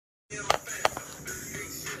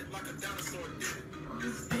You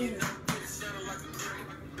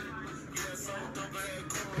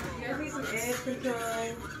guys need some edge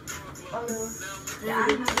control. Oh no. Yeah, I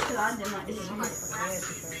have to. I did not. It's hard.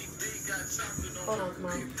 Hold on,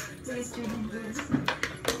 Mom. Please, Judy.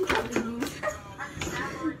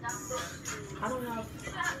 I don't know.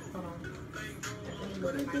 Hold on.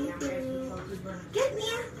 Get me.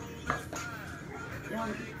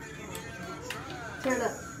 Turn it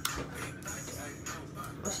up.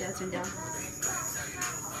 Oh shit, I turned down.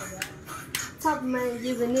 Top man,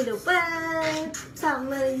 you can need a way. Top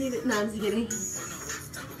man, you can. No, I'm just kidding.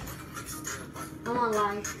 I'm on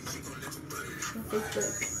live on Facebook.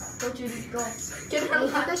 Go, Judy, go. Get her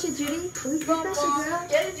live. That shit, Judy. Get that shit, girl.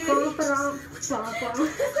 Get it, Judy.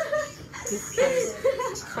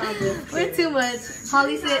 We're too much.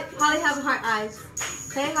 Holly said, Holly have heart eyes.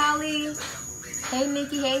 Hey, Holly. Hey,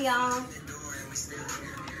 Nikki. Hey, y'all.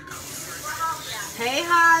 Hey,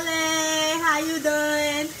 Holly. How you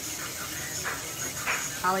doing?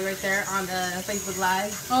 Holly right there on the Facebook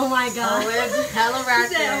Live. Oh my god. Oh, it's hella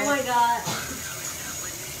racking. She said, oh my god.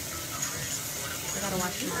 I gotta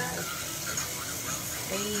watch you guys.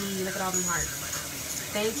 Hey, look at all them hearts.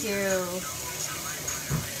 Thank you.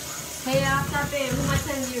 Hey, y'all, stop in. Who my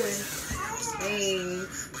 10 viewers? Hey.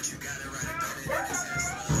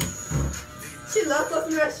 She loves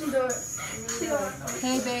opening the restroom door.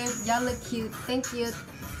 Hey, babe. Y'all look cute. Thank you.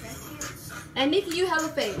 And Nikki, you hella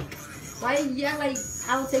fake. Why you act like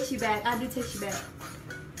I will text you back? I do text you back.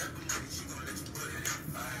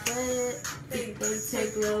 But it does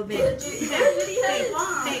take a little bit. Hey.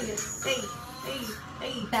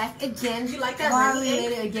 Back again. You like that Why ready? we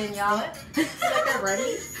made it again, y'all? You like that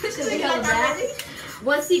ready? She'll be hella back.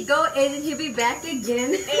 Once he go, Asian, he'll be back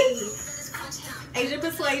again. Hey. Asian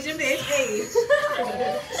persuasion, bitch. Hey.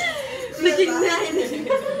 Looking nice.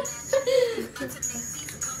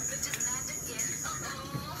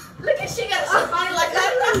 Look at she got so funny like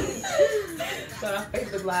that. So I'm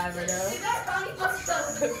Facebook Live right now.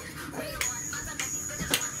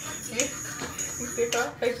 You see her?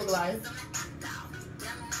 Facebook Live.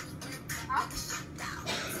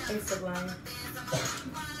 Facebook Live.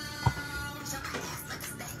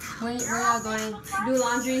 Where y'all going? Do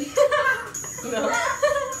laundry? No.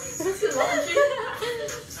 Do laundry?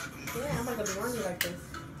 Yeah, I'm not gonna do laundry like this.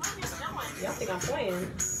 Y'all think I'm playing?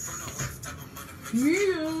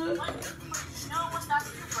 Yeah.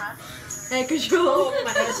 Hey, control.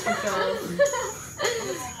 My edge control.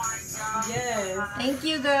 Yes. Thank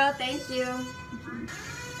you, girl. Thank you.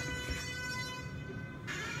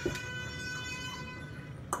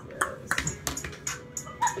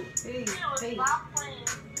 Hey.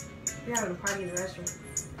 We're having a party in the restaurant.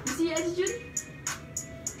 You see Edge Judy?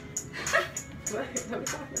 What?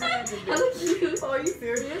 Hella cute. Oh, are you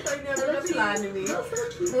serious? I never be lying to me. So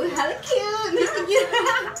cute. Oh, hella cute.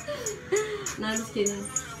 No, I'm just kidding.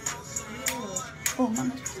 Oh,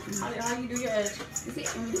 mama. How you do your edge? You see?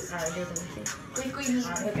 Alright, here's it. Quick.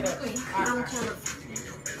 Alright, hook it up. I'm trying to.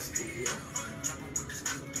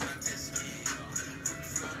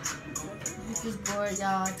 This is bored,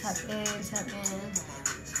 y'all. Tap in.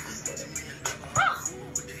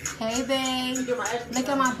 Hey, babe. Look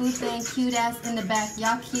at my boo thing. Cute ass in the back.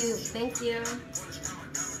 Y'all cute. Thank you.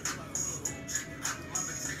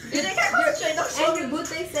 And your boo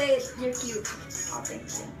thing say you're cute. Oh, thank you.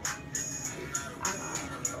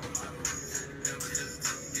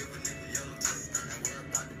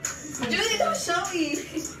 Judy, don't show me.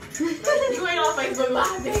 You ain't on Facebook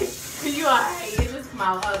Live, bitch. You alright. You just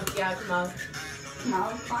smile. Oh, yeah, come on. No.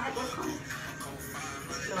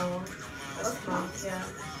 No. That's smile. Yeah.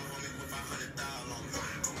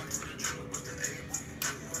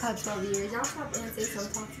 About 12 years. Y'all stop in and say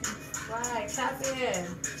something. Talk to me. Right. Tap in.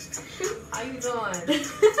 How you doing?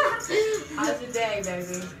 How's your day,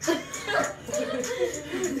 baby?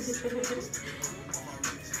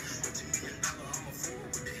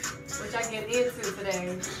 What y'all get into today?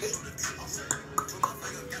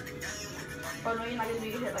 Oh no, you're not gonna do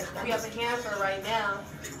your hair like that. We up in Hanford right now.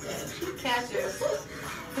 Catch us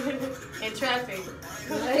in traffic.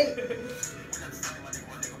 Right?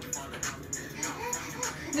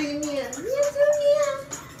 Look at me.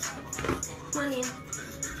 Money.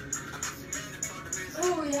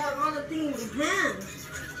 Oh, we have all the things in hand.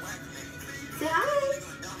 Say hi.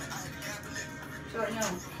 Short no.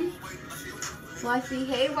 Wifey,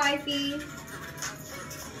 hey wifey.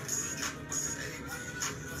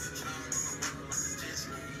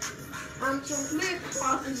 I'm so big.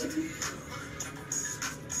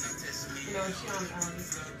 You know, she's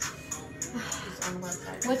on the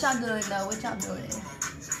website. What y'all doing though? What y'all doing?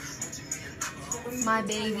 My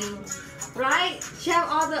baby. Right? She have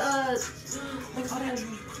all the Like all that.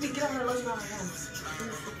 We get on her lotion all the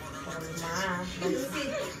time. Let me see.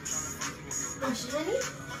 Oh, shiny?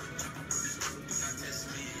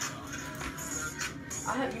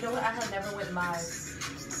 You know what? I had never went live.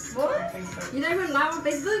 What? On Facebook. You never went live on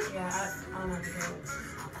Facebook? Yeah, I don't know how to do it.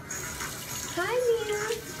 Hi, Mia.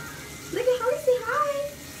 Look at Holly say hi.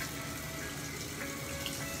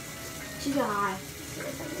 She said hi.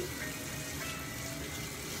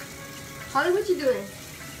 Holly, what you doing?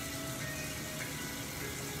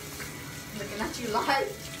 Looking at you live.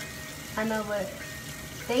 I know, but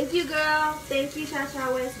thank you, girl. Thank you,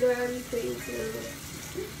 Shasha West, girl. You pretty too.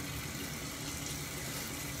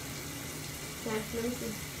 Yeah, let me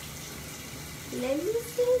see. Let me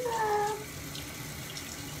see, girl.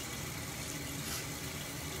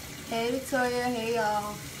 Hey, Victoria. Hey,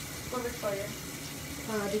 y'all. What Victoria?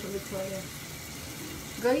 Different Victoria.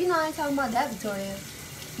 Girl, you know I ain't talking about that Victoria.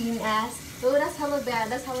 Eating ass. Oh, that's hella bad.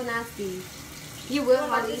 That's hella nasty. You will,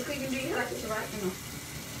 Holly.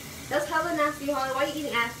 That's hella nasty, Holly. Why you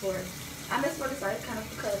eating ass for? I miss what it's like, kind of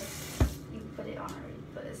because you put it on already,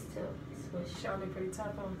 but it's still swish. Showing pretty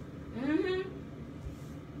tough on. Mm-hmm.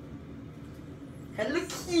 Hella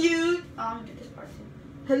cute. Do this part too.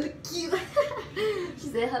 Hella cute. She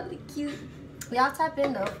said hella cute. Y'all type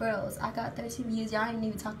in though, girls. I got 13 views. Y'all ain't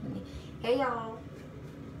even talking to me. Hey y'all.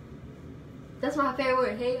 That's my favorite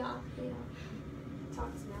word. Hey y'all. Hey y'all.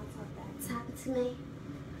 Talk to me. I'll talk back. Talk to me.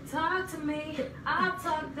 Talk to me. I'll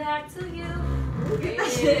talk back to you.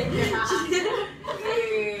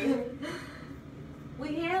 We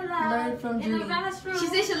hear loud. Learn from in the Judy. restroom. She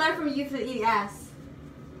said she learned from you for eating ass.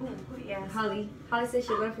 Who eat ass? Holly. Holly said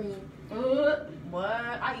she learned from you. What?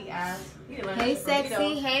 I eat ass. You didn't learn Hey that from sexy.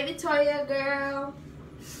 Vito. Hey Victoria girl.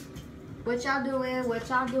 What y'all doing? What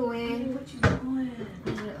y'all doing? What you doing?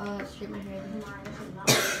 I'm gonna straight my hair.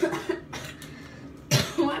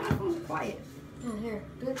 Why am I going quiet? Oh, here.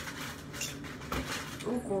 Good.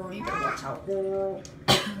 Oh, girl, you better watch out, girl.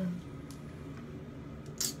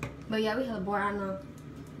 But yeah, we hella bored. I know.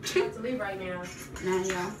 You have to leave right now. Nah,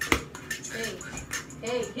 y'all.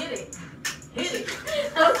 Hey, hit it. Hit it.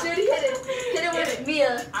 Oh, Judy hit it. Hit it with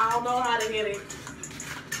Mia. I don't know how to hit it.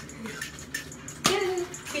 Hit it.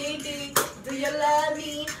 Kiki, do you love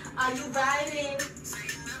me? Are you riding?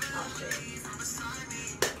 Oh, shit.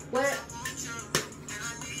 What?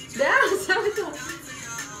 Down.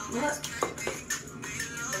 What?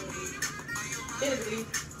 Hit it, baby.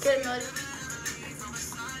 Good mud.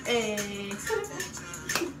 Hey.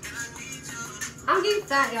 I'm getting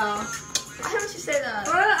fat, y'all. Why don't you say that?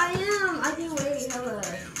 Bro, I am. I gain weight. Hella.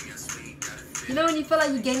 You know when you feel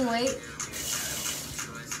like you're gaining weight?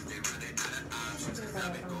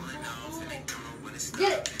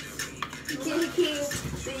 Get it. Kiki,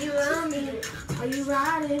 do you love me? Are you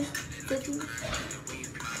riding?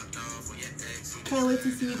 Can't wait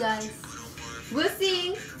to see you guys. We'll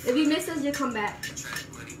see. If you miss us, you'll come back.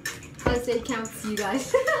 I say can't wait to see you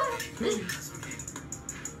guys.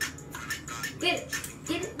 Get it.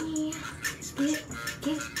 Get it, me. Get it.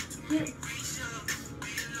 Get it. Get it.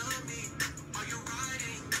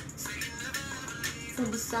 So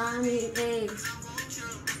beside me, hey.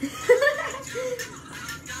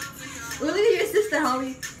 Look at your sister,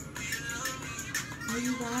 Holly. Are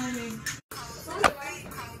you riding?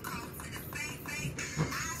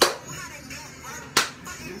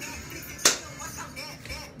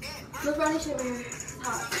 Look around this shit, man. It's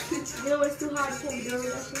hot. You know when it's too hot, you can't be doing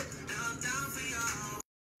that shit.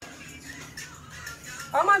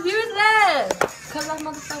 All my viewers left. Cause that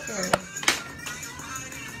motherfucker.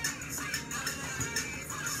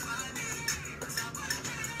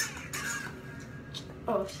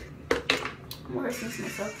 Oh shit. I'm worse than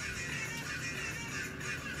myself.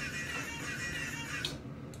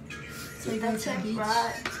 So you gonna check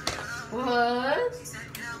right. What?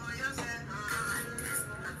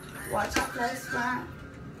 Watch out, let's ride.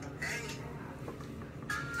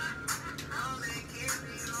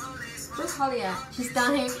 Where's Holly at? She's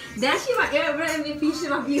down here. Damn, she my ever MVP. She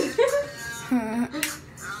my view.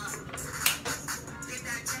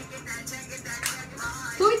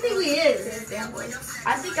 Who do you think we is? Damn boy. I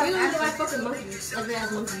think We I'm look like actually. fucking monkeys. Ugly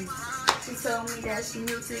ass monkeys. She told me that she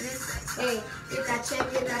new to this. Hey, get that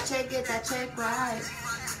check, right?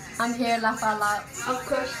 I'm here, laugh out loud. Of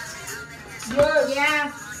course.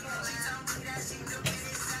 Yeah.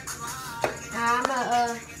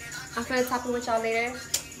 I'm gonna tap in with y'all later.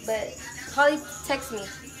 But Holly, text me.